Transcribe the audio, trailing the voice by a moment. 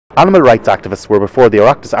Animal rights activists were before the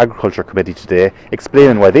Oireachtas Agriculture Committee today,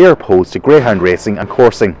 explaining why they are opposed to greyhound racing and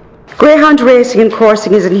coursing. Greyhound racing and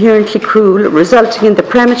coursing is inherently cruel, resulting in the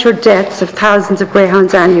premature deaths of thousands of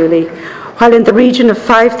greyhounds annually, while in the region of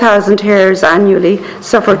 5,000 hares annually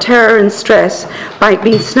suffer terror and stress by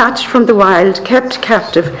being snatched from the wild, kept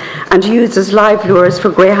captive and used as live lures for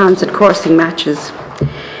greyhounds at coursing matches.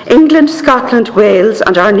 England, Scotland, Wales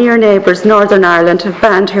and our near neighbours Northern Ireland have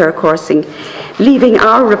banned hare coursing, leaving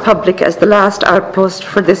our republic as the last outpost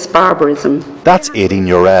for this barbarism. That's Aideen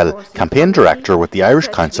Yourell, campaign director with the Irish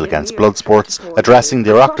Council Against Blood Sports, addressing the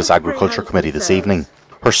Oireachtas Agriculture Committee this evening.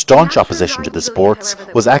 Her staunch opposition to the sports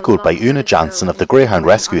was echoed by Jansen of the Greyhound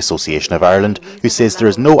Rescue Association of Ireland, who says there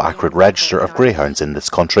is no accurate register of greyhounds in this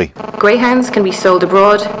country. Greyhounds can be sold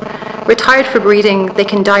abroad, retired for breeding, they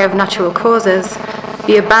can die of natural causes,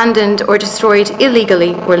 be abandoned or destroyed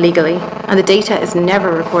illegally or legally, and the data is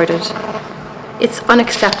never recorded. It's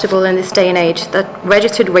unacceptable in this day and age that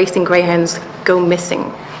registered racing greyhounds go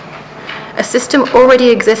missing. A system already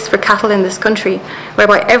exists for cattle in this country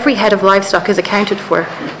whereby every head of livestock is accounted for,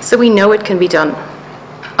 so we know it can be done.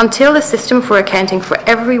 Until a system for accounting for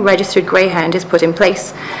every registered greyhound is put in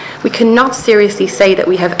place, we cannot seriously say that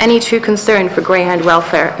we have any true concern for greyhound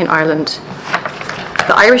welfare in Ireland.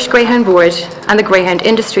 The Irish Greyhound Board and the greyhound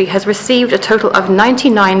industry has received a total of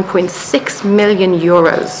 €99.6 million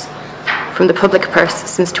from the public purse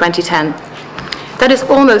since 2010. That is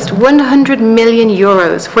almost €100 million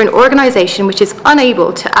for an organisation which is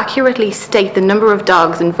unable to accurately state the number of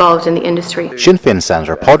dogs involved in the industry. Sinn Féin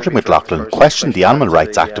Senator Padraig McLaughlin questioned the animal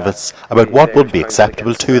rights activists about what would be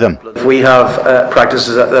acceptable to them. We have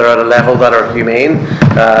practices that are at a level that are humane,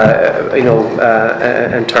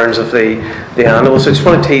 in terms of the animals. So I just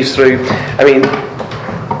want to tease through. I mean,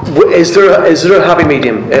 is there a happy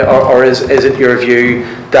medium, or is it your view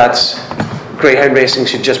that greyhound racing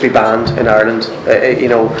should just be banned in Ireland,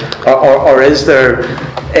 or is there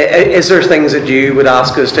things that you would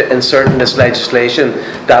ask us to insert in this legislation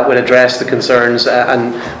that would address the concerns,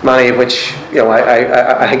 and many of which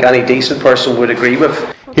I think any decent person would agree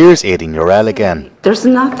with? Here's Aideen Yourell again. There's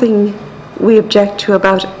nothing we object to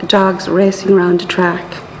about dogs racing around a track.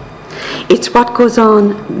 It's what goes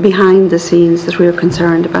on behind the scenes that we're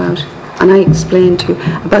concerned about, and I explained to you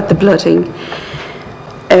about the blooding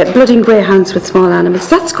greyhounds with small animals.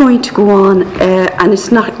 That's going to go on, and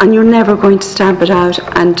it's not, and you're never going to stamp it out.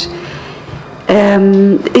 And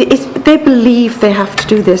they believe they have to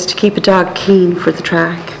do this to keep a dog keen for the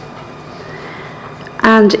track,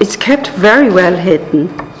 and it's kept very well hidden.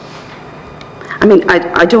 I mean,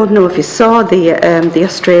 I don't know if you saw the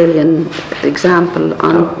Australian example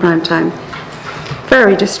on prime time.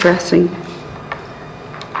 Very distressing.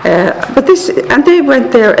 But they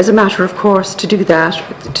went there as a matter of course to do that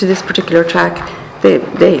to this particular track.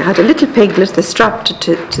 They had a little piglet. They strapped it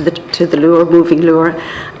to the lure, moving lure,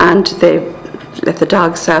 and they let the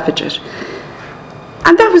dog savage it.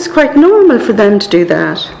 And that was quite normal for them to do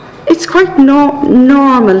that. It's quite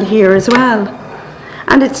normal here as well,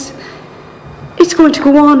 and it's going to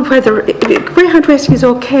go on. Whether greyhound racing is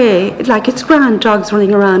okay, like it's grand dogs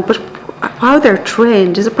running around, but how they're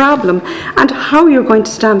trained is a problem, and how you're going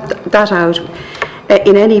to stamp that out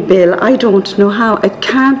in any bill, I don't know how. It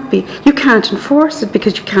can't be. You can't enforce it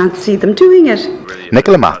because you can't see them doing it.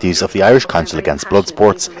 Nicola Matthews of the Irish Council Against Blood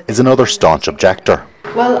Sports is another staunch objector.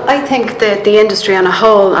 Well, I think that the industry on a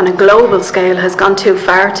whole, on a global scale, has gone too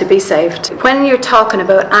far to be saved. When you're talking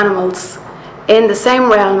about animals in the same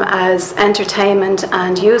realm as entertainment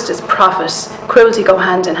and used as profit, cruelty go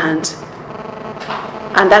hand in hand.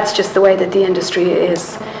 And that's just the way that the industry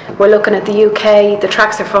is. We're looking at the UK, the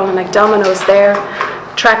tracks are falling like dominoes there.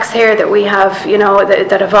 Tracks here that we have,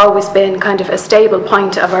 that have always been kind of a stable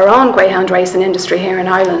point of our own greyhound racing industry here in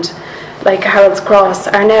Ireland, like Harold's Cross,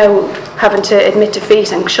 are now having to admit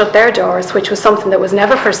defeat and shut their doors, which was something that was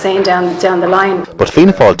never foreseen down the line. But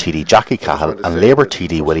Fianna Fáil TD Jackie Cahill and Labour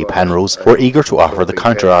TD Willie Penrose were eager to offer the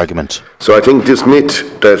counter-argument. So I think this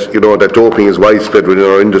myth that that doping is widespread within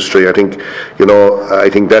our industry, I think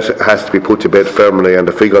that has to be put to bed firmly, and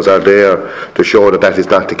the figures are there to show that is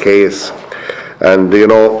not the case. And the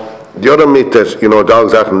other myth that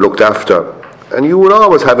dogs aren't looked after. And you would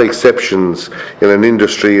always have exceptions in an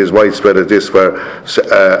industry as widespread as this, where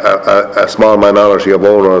a small minority of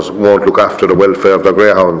owners won't look after the welfare of their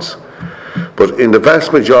greyhounds. But in the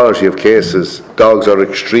vast majority of cases, dogs are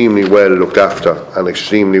extremely well looked after and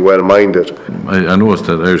extremely well minded. I noticed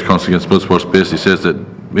that Irish Council Against Blood Sports basically says that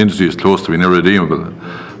the industry is close to being irredeemable,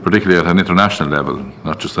 particularly at an international level,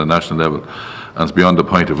 not just at a national level, and it's beyond the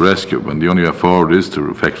point of rescue. And the only way forward is to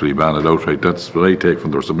effectively ban it outright. That's what I take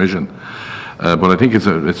from their submission. But I think it's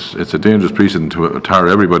a dangerous precedent to tar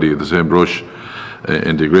everybody at the same brush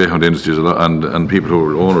in the greyhound industries, and people who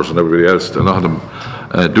are owners and everybody else. A lot of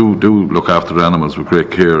them do look after their animals with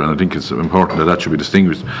great care, and I think it's important that should be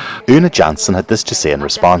distinguished. Una Jansen had this to say in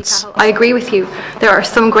response. I agree with you. There are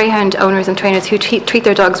some greyhound owners and trainers who treat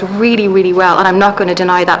their dogs really, really well, and I'm not going to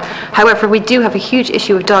deny that. However, we do have a huge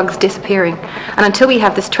issue of dogs disappearing, and until we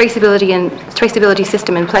have this traceability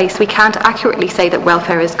system in place, we can't accurately say that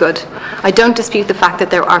welfare is good. I don't dispute the fact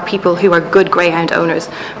that there are people who are good greyhound owners,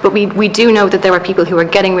 but we do know that there are people who are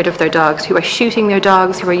getting rid of their dogs, who are shooting their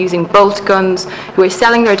dogs, who are using bolt guns, who are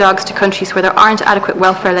selling their dogs to countries where there aren't adequate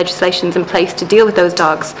welfare legislations in place to deal with those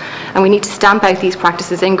dogs, and we need to stamp out these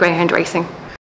practices in greyhound racing.